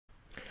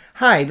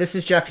Hi, this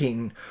is Jeff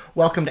Heaton.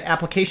 Welcome to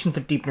Applications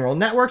of Deep Neural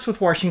Networks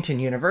with Washington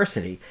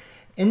University.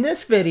 In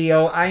this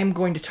video, I am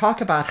going to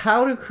talk about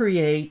how to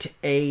create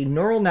a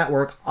neural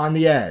network on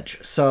the edge,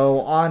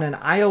 so on an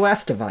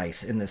iOS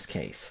device in this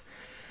case.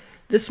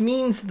 This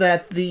means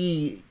that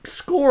the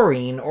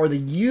scoring or the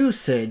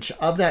usage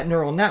of that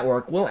neural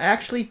network will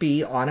actually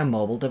be on a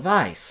mobile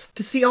device.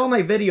 To see all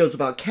my videos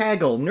about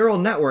Kaggle, neural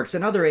networks,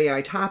 and other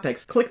AI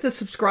topics, click the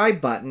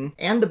subscribe button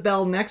and the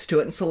bell next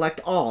to it and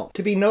select all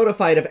to be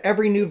notified of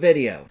every new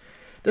video.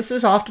 This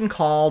is often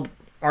called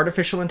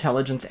artificial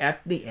intelligence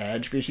at the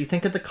edge because you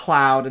think of the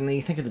cloud and then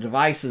you think of the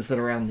devices that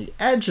are on the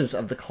edges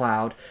of the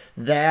cloud.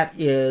 That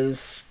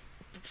is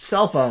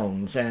cell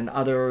phones and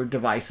other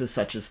devices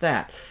such as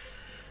that.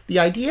 The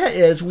idea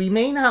is we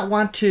may not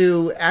want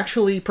to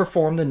actually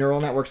perform the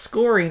neural network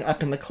scoring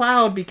up in the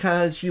cloud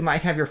because you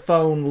might have your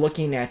phone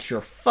looking at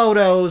your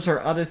photos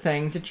or other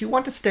things that you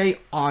want to stay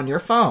on your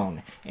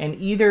phone. And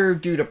either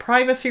due to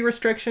privacy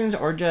restrictions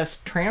or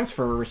just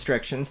transfer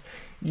restrictions,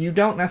 you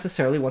don't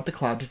necessarily want the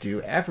cloud to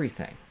do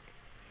everything.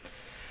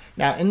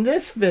 Now, in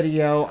this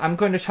video, I'm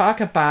going to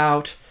talk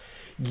about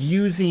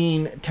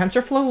using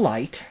TensorFlow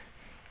Lite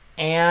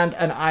and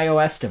an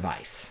iOS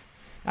device.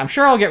 I'm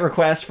sure I'll get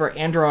requests for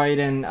Android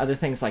and other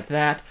things like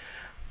that.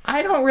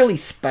 I don't really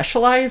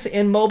specialize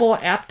in mobile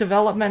app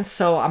development,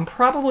 so I'm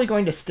probably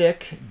going to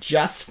stick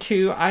just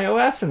to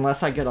iOS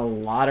unless I get a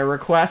lot of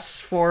requests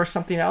for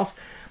something else.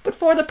 But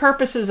for the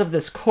purposes of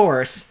this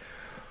course,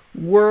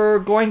 we're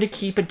going to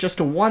keep it just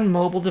to one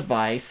mobile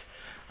device.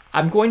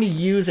 I'm going to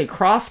use a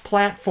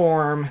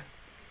cross-platform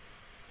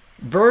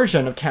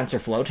version of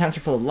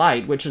TensorFlow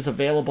Lite, which is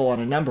available on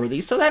a number of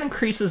these, so that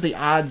increases the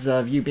odds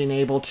of you being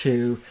able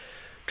to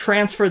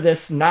transfer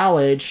this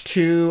knowledge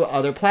to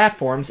other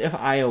platforms if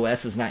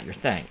iOS is not your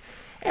thing.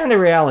 And the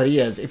reality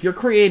is, if you're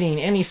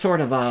creating any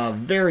sort of a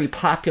very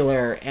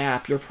popular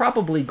app, you're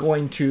probably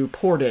going to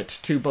port it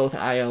to both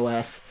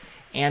iOS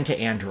and to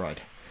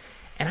Android.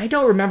 And I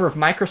don't remember if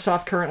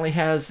Microsoft currently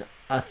has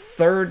a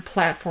third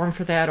platform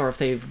for that, or if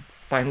they've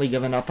finally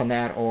given up on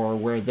that, or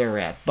where they're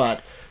at.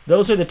 But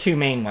those are the two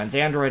main ones,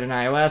 Android and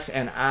iOS,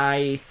 and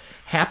I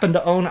happen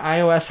to own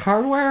iOS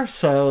hardware,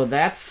 so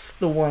that's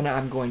the one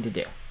I'm going to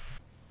do.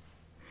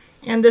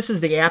 And this is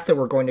the app that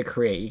we're going to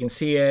create. You can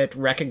see it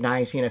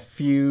recognizing a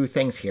few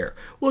things here.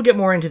 We'll get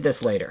more into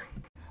this later.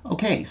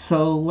 Okay,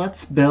 so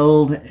let's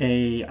build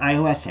a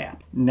iOS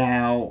app.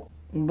 Now,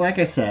 like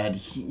I said,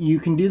 you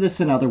can do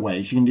this in other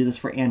ways. You can do this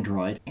for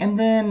Android. And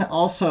then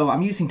also,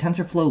 I'm using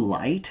TensorFlow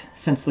Lite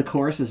since the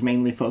course is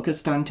mainly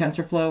focused on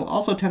TensorFlow.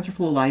 Also,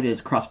 TensorFlow Lite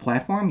is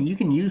cross-platform. You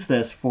can use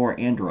this for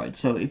Android.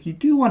 So if you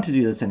do want to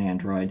do this in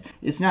Android,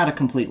 it's not a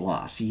complete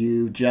loss.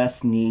 You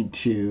just need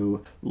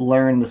to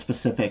learn the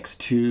specifics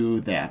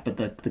to that.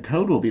 But the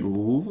code will be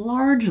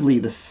largely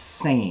the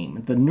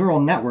same. The neural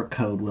network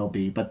code will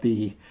be, but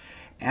the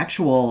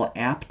actual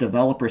app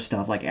developer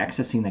stuff like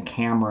accessing the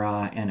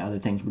camera and other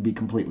things would be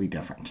completely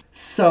different.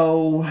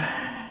 So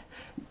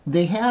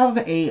they have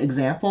a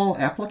example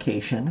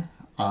application.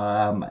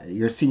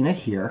 You're seeing it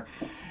here.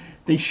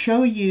 They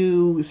show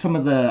you some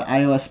of the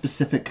iOS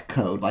specific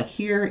code. Like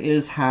here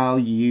is how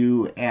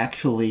you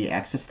actually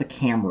access the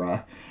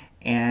camera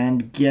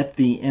and get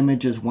the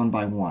images one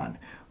by one.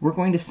 We're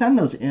going to send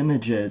those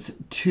images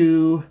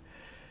to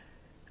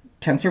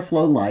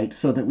TensorFlow Lite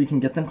so that we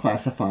can get them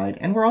classified,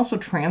 and we're also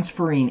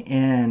transferring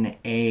in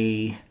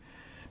a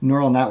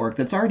neural network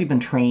that's already been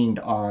trained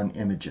on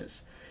images.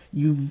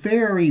 You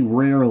very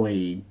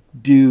rarely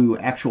do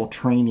actual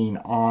training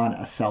on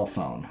a cell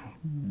phone.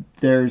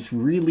 There's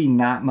really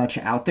not much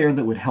out there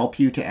that would help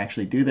you to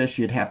actually do this.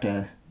 You'd have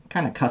to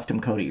kind of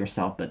custom code it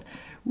yourself, but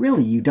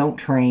really you don't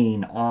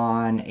train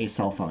on a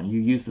cell phone.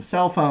 You use the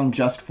cell phone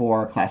just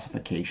for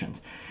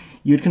classifications.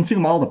 You'd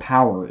consume all the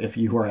power if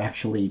you were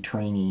actually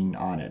training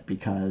on it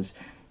because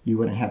you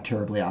wouldn't have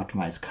terribly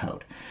optimized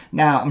code.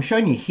 Now, I'm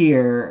showing you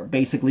here,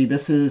 basically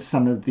this is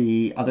some of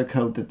the other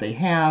code that they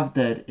have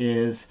that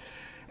is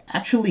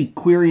actually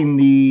querying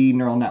the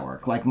neural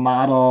network, like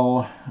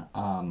model,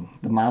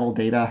 the model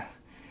data,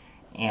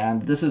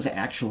 and this is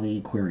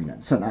actually querying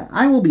it. So now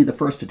I will be the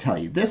first to tell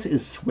you, this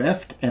is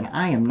Swift, and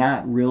I am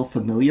not real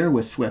familiar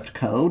with Swift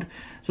code.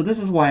 So this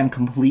is why I'm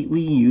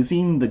completely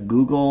using the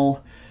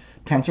Google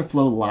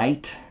TensorFlow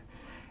Lite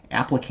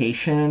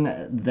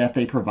application that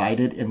they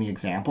provided in the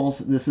examples.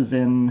 This is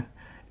in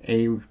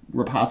a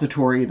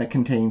repository that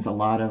contains a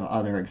lot of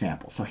other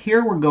examples. So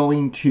here we're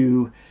going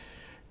to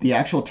the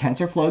actual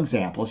TensorFlow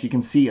examples. You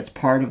can see it's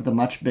part of the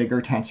much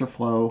bigger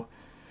TensorFlow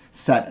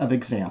set of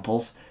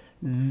examples.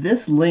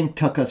 This link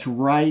took us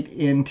right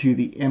into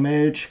the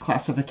image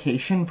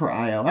classification for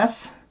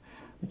iOS.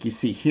 Like you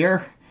see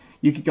here,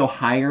 you could go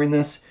higher in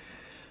this.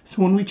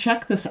 So when we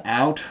check this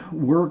out,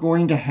 we're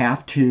going to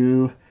have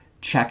to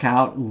check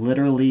out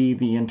literally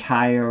the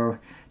entire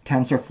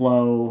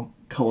TensorFlow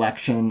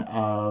collection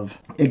of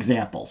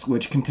examples,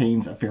 which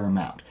contains a fair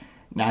amount.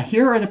 Now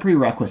here are the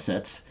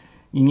prerequisites.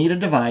 You need a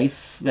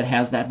device that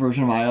has that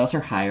version of iOS or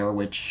higher,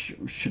 which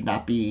should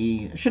not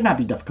be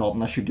difficult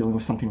unless you're dealing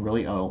with something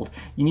really old.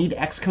 You need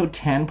Xcode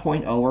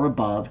 10.0 or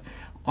above.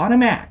 On a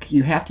Mac,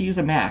 you have to use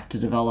a Mac to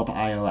develop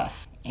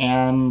iOS.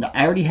 And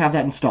I already have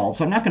that installed,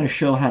 so I'm not going to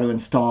show how to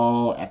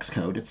install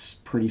Xcode. It's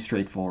pretty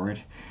straightforward.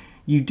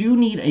 You do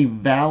need a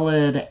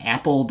valid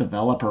Apple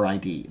developer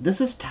ID.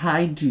 This is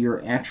tied to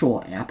your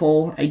actual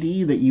Apple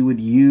ID that you would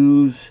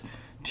use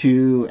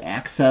to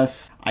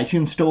access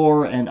iTunes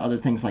Store and other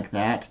things like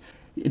that.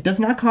 It does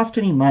not cost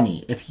any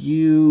money. If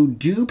you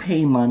do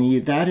pay money,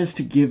 that is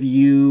to give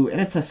you, and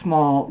it's a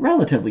small,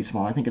 relatively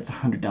small, I think it's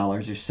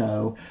 $100 or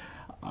so,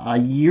 a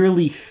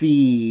yearly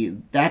fee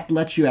that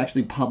lets you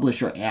actually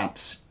publish your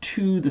apps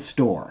to the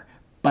store.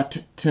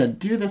 But to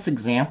do this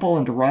example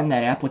and to run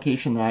that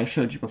application that I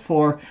showed you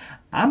before,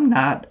 I'm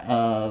not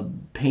a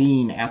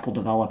paying Apple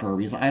developer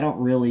because I don't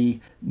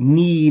really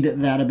need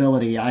that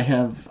ability.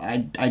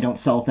 I don't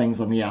sell things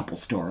on the Apple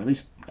Store, at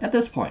least at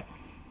this point.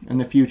 In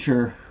the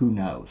future, who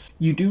knows?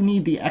 You do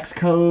need the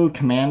Xcode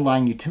command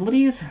line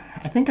utilities.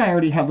 I think I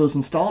already have those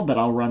installed, but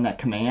I'll run that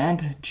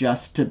command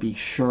just to be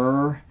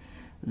sure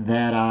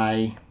that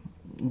I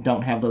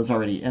don't have those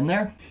already in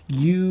there.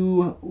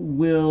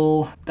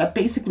 That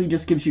basically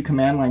just gives you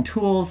command line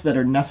tools that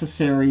are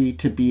necessary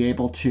to be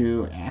able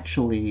to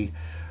actually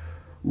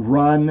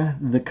run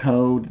the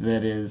code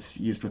that is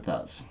used with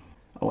those.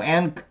 Oh,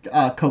 and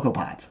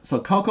CocoaPods. So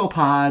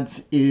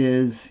CocoaPods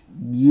is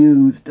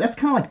used, that's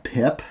kind of like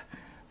pip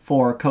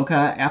for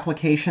Coca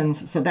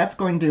applications. So that's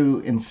going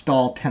to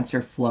install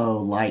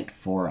TensorFlow Lite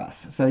for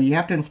us. So you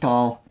have to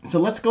install, so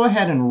let's go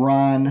ahead and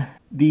run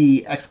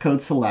the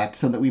Xcode select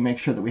so that we make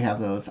sure that we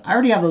have those. I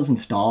already have those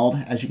installed,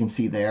 as you can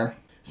see there.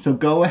 So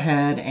go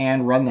ahead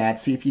and run that,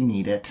 see if you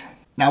need it.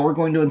 Now we're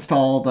going to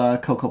install the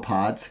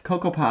CocoaPods.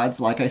 CocoaPods,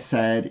 like I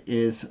said,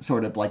 is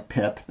sort of like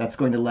pip. That's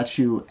going to let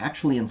you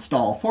actually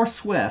install for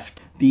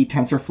Swift the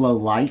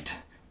TensorFlow Lite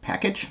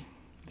package.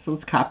 So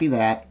let's copy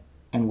that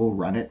and we'll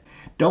run it.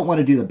 Don't want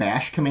to do the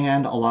bash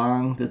command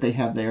along that they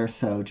have there,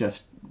 so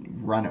just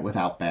run it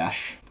without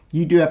bash.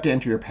 You do have to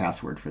enter your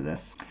password for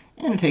this,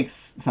 and it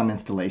takes some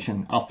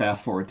installation. I'll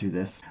fast forward through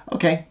this.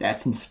 Okay,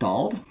 that's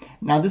installed.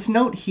 Now this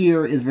note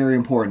here is very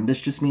important. This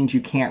just means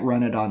you can't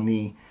run it on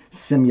the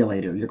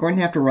simulator. You're going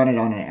to have to run it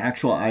on an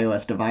actual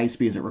iOS device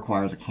because it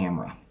requires a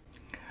camera.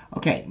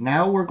 Okay,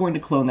 now we're going to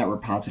clone that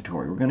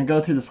repository. We're going to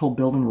go through this whole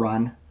build and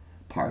run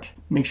part.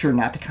 Make sure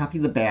not to copy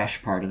the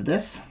bash part of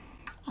this.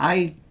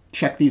 I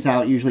check these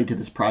out usually to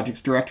this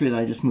projects directory that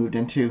I just moved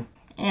into,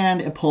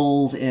 and it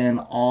pulls in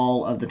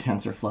all of the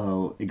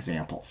TensorFlow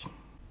examples.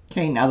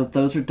 Okay, now that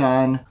those are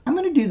done, I'm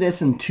going to do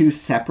this in two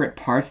separate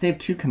parts. They have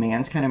two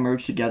commands kind of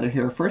merged together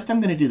here. First,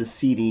 I'm going to do the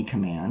cd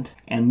command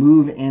and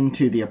move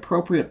into the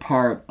appropriate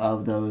part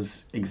of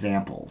those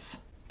examples.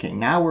 Okay,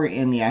 now we're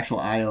in the actual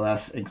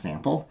iOS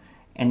example,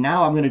 and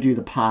now I'm going to do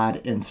the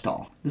pod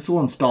install. This will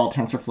install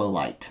TensorFlow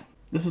Lite.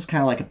 This is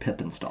kind of like a pip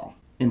install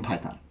in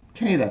Python.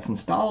 Okay, that's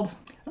installed.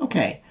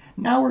 Okay,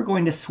 now we're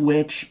going to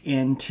switch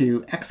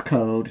into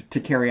Xcode to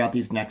carry out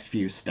these next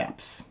few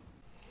steps.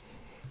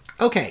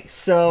 Okay,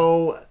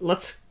 so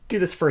let's do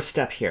this first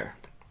step here.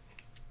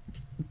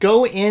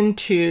 Go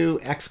into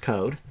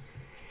Xcode,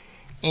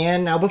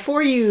 and now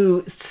before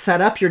you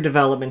set up your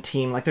development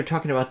team like they're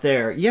talking about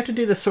there, you have to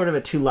do this sort of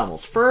at two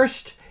levels.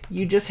 First,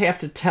 you just have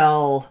to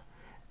tell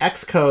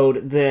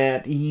Xcode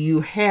that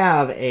you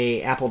have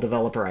a Apple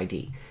Developer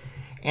ID.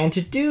 And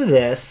to do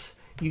this,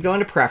 you go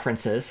into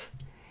Preferences,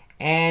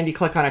 and you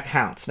click on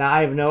Accounts. Now,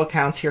 I have no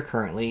accounts here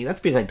currently. That's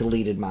because I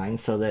deleted mine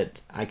so that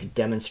I could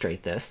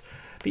demonstrate this.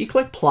 But you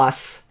click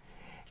plus,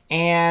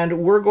 and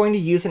we're going to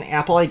use an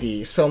Apple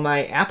ID. So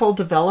my Apple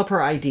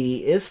Developer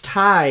ID is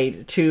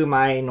tied to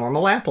my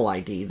normal Apple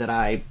ID that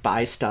I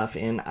buy stuff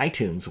in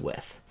iTunes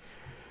with.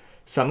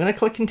 So I'm going to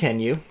click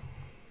Continue.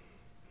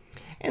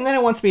 And then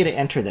it wants me to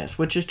enter this,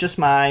 which is just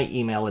my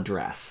email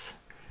address.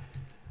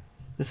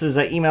 This is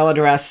an email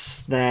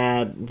address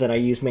that I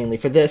use mainly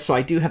for this, so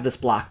I do have this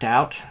blocked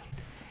out.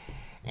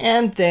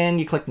 And then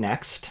you click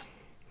Next,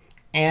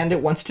 and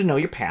it wants to know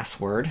your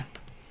password.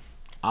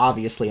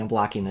 Obviously, I'm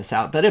blocking this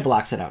out, but it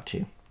blocks it out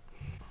too.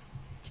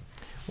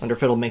 Wonder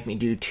if it'll make me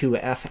do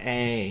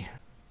 2FA.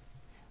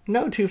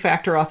 No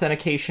two-factor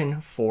authentication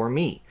for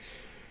me.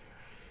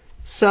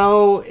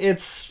 So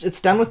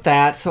it's done with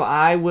that, so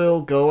I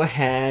will go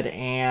ahead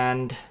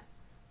and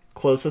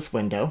close this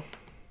window.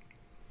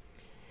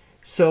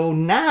 So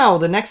now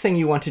the next thing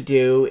you want to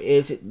do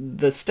is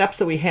the steps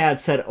that we had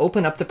said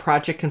open up the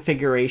project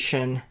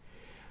configuration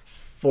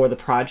for the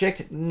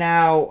project.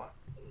 Now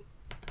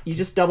you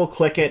just double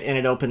click it and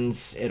it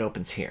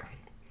opens here.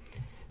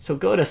 So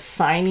go to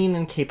Signing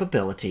and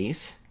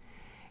Capabilities,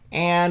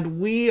 and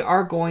we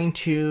are going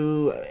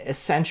to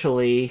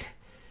essentially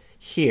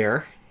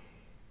here,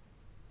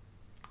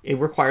 it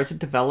requires a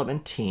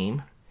development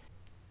team,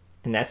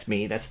 and that's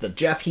me. That's the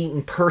Jeff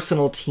Heaton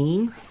personal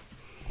team.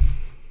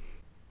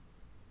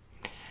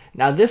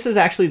 Now this is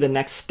actually the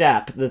next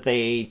step that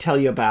they tell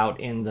you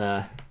about in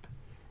the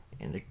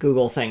in the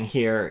Google thing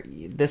here,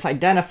 this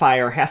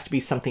identifier has to be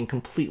something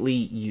completely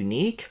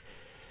unique.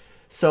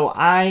 So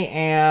I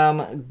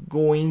am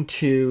going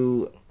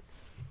to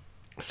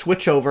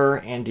switch over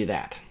and do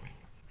that.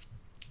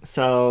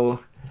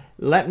 So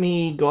let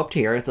me go up to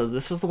here. So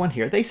this is the one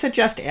here. They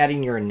suggest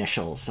adding your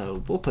initials,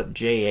 so we'll put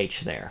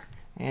JH there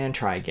and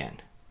try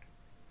again.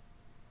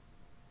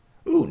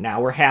 Ooh, now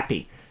we're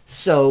happy.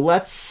 So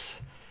let's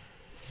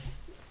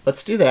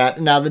do that.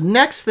 Now the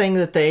next thing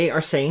that they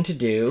are saying to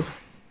do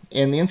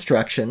in the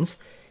instructions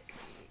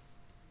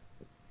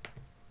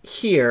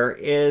here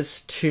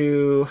is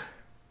to,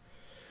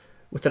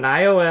 with an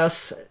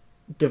iOS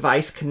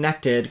device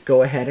connected,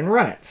 go ahead and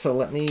run it. So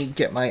let me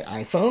get my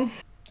iPhone.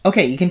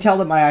 Okay, you can tell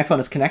that my iPhone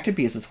is connected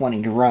because it's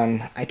wanting to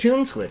run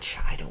iTunes, which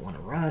I don't want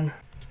to run.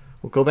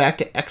 We'll go back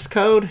to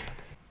Xcode,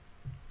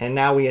 and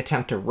now we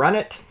attempt to run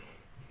it.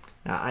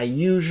 Now I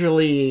don't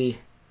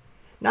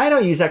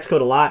use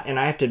Xcode a lot, and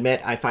I have to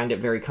admit I find it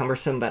very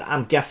cumbersome, but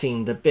I'm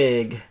guessing the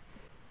big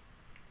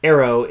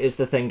arrow is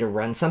the thing to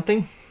run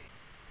something.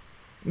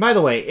 By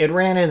the way, it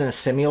ran in a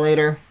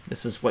simulator.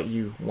 This is what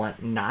you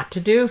want not to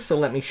do, so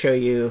let me show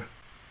you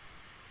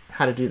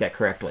how to do that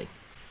correctly.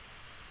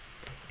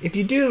 If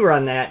you do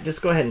run that,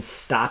 just go ahead and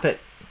stop it,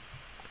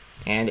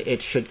 and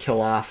it should kill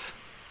off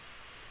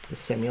the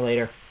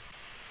simulator.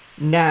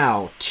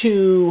 Now,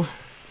 to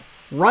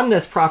run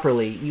this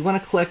properly, you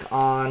want to click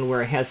on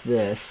where it has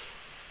this,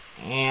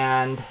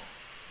 and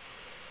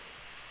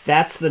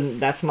that's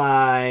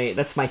my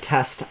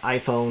test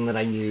iPhone that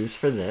I use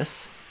for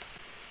this.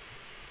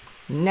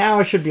 Now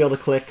I should be able to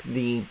click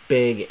the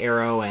big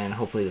arrow, and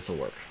hopefully this will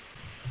work.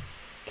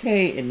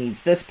 Okay, it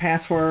needs this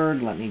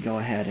password. Let me go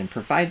ahead and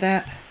provide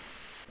that.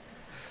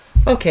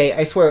 Okay,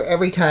 I swear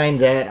every time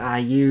that I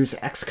use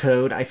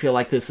Xcode, I feel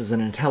like this is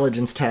an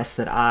intelligence test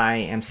that I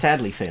am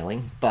sadly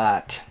failing,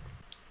 but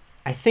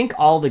I think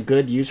all the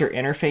good user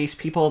interface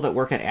people that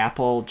work at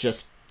Apple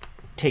just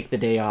take the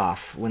day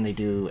off when they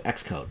do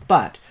Xcode.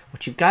 But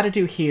what you've got to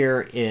do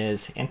here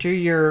is enter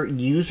your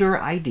user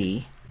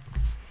ID.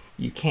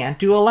 You can't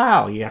do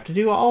allow. You have to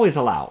do always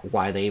allow.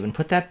 Why they even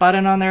put that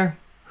button on there,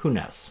 who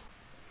knows?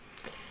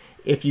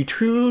 If you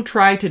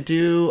try to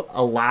do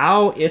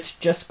allow, it's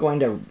just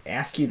going to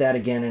ask you that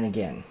again and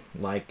again,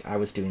 like I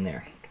was doing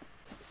there.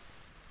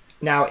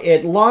 Now,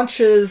 it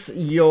launches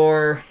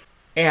your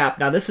app.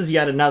 Now, this is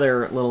yet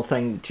another little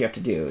thing that you have to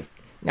do.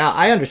 Now,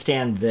 I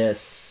understand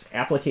this.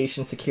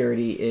 Application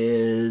security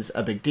is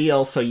a big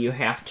deal, so you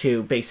have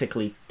to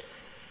basically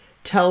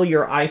tell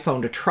your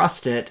iPhone to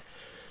trust it.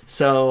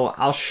 So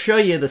I'll show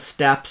you the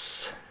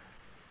steps.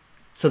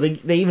 So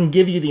they even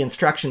give you the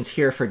instructions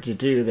here to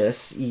do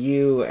this.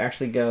 You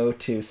actually go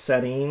to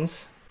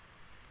Settings,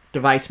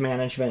 Device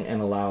Management,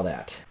 and allow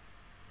that.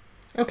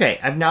 Okay,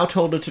 I've now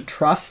told it to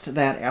trust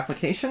that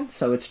application,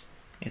 so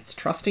it's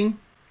trusting.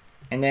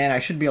 And then I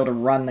should be able to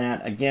run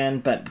that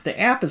again, but the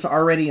app is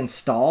already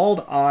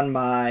installed on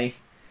my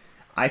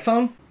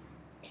iPhone.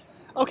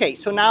 Okay,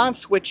 so now I'm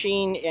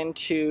switching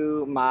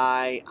into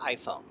my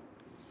iPhone.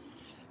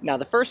 Now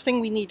the first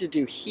thing we need to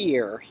do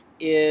here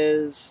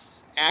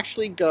is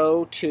actually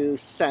go to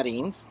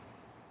Settings,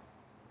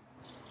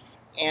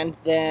 and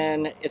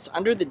then it's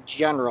under the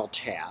General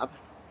tab.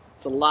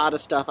 It's a lot of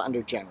stuff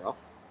under General.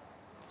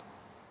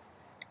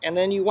 And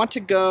then you want to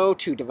go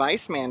to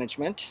Device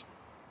Management,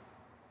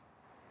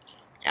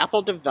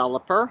 Apple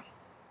Developer,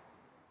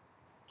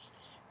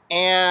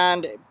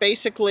 and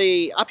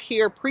basically up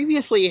here,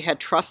 previously it had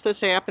trust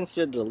this app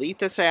instead of delete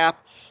this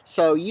app,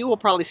 so you will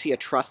probably see a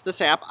trust this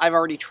app. I've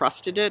already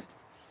trusted it.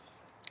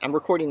 I'm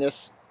recording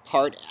this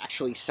part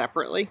actually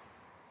separately.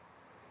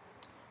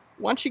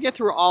 Once you get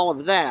through all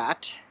of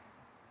that,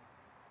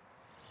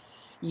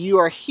 you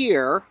are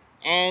here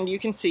and you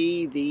can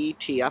see the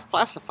TF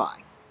classify.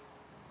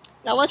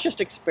 Now let's just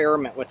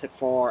experiment with it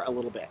for a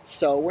little bit.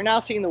 So we're now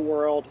seeing the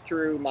world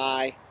through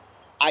my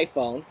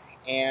iPhone,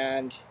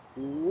 and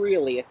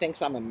really it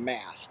thinks I'm a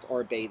mask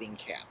or a bathing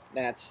cap.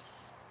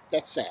 That's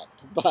sad,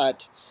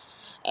 but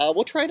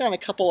we'll try it on a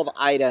couple of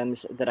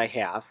items that I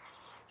have.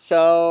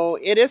 So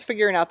it is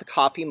figuring out the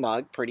coffee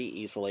mug pretty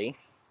easily.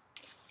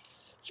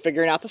 It's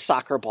figuring out the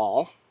soccer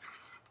ball,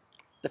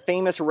 the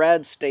famous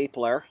red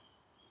stapler.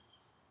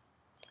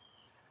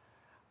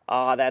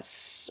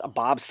 That's a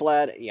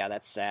bobsled. Yeah,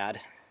 that's sad.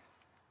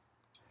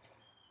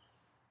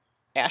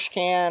 Ash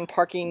can,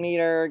 parking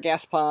meter,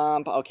 gas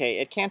pump. Okay,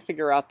 it can't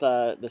figure out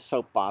the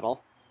soap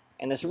bottle.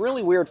 And this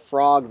really weird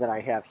frog that I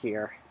have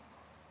here,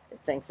 it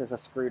thinks is a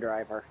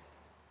screwdriver.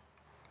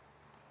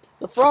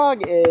 The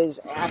frog is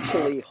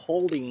actually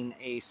holding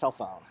a cell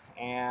phone,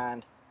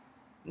 and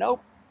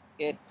nope,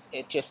 it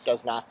just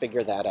does not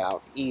figure that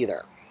out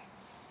either.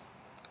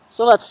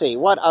 So let's see,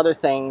 what other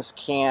things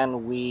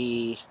can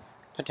we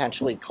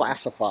potentially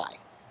classify?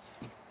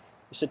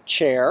 There's a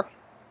chair.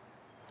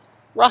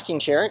 Rocking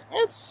chair.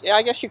 Yeah,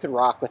 I guess you could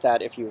rock with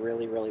that if you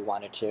really, really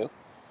wanted to.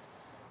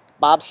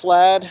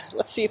 Bobsled.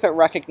 Let's see if it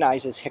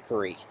recognizes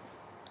hickory.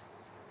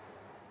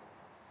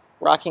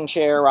 Rocking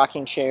chair,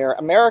 rocking chair.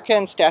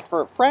 American,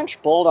 Stafford,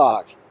 French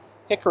bulldog.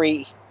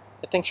 Hickory.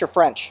 It thinks you're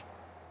French.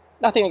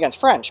 Nothing against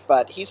French,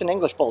 but he's an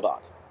English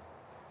bulldog.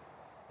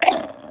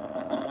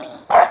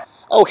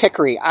 Oh,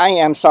 Hickory, I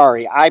am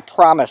sorry. I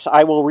promise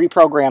I will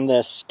reprogram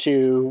this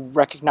to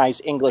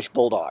recognize English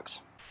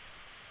bulldogs.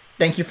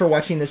 Thank you for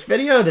watching this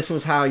video. This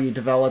was how you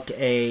developed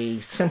a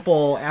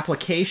simple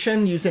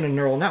application using a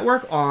neural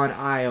network on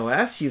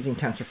iOS using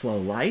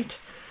TensorFlow Lite.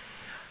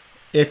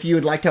 If you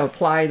would like to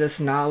apply this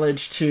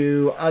knowledge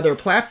to other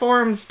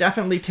platforms,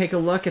 definitely take a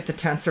look at the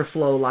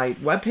TensorFlow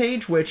Lite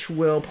webpage, which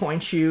will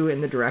point you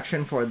in the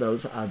direction for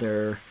those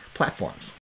other platforms.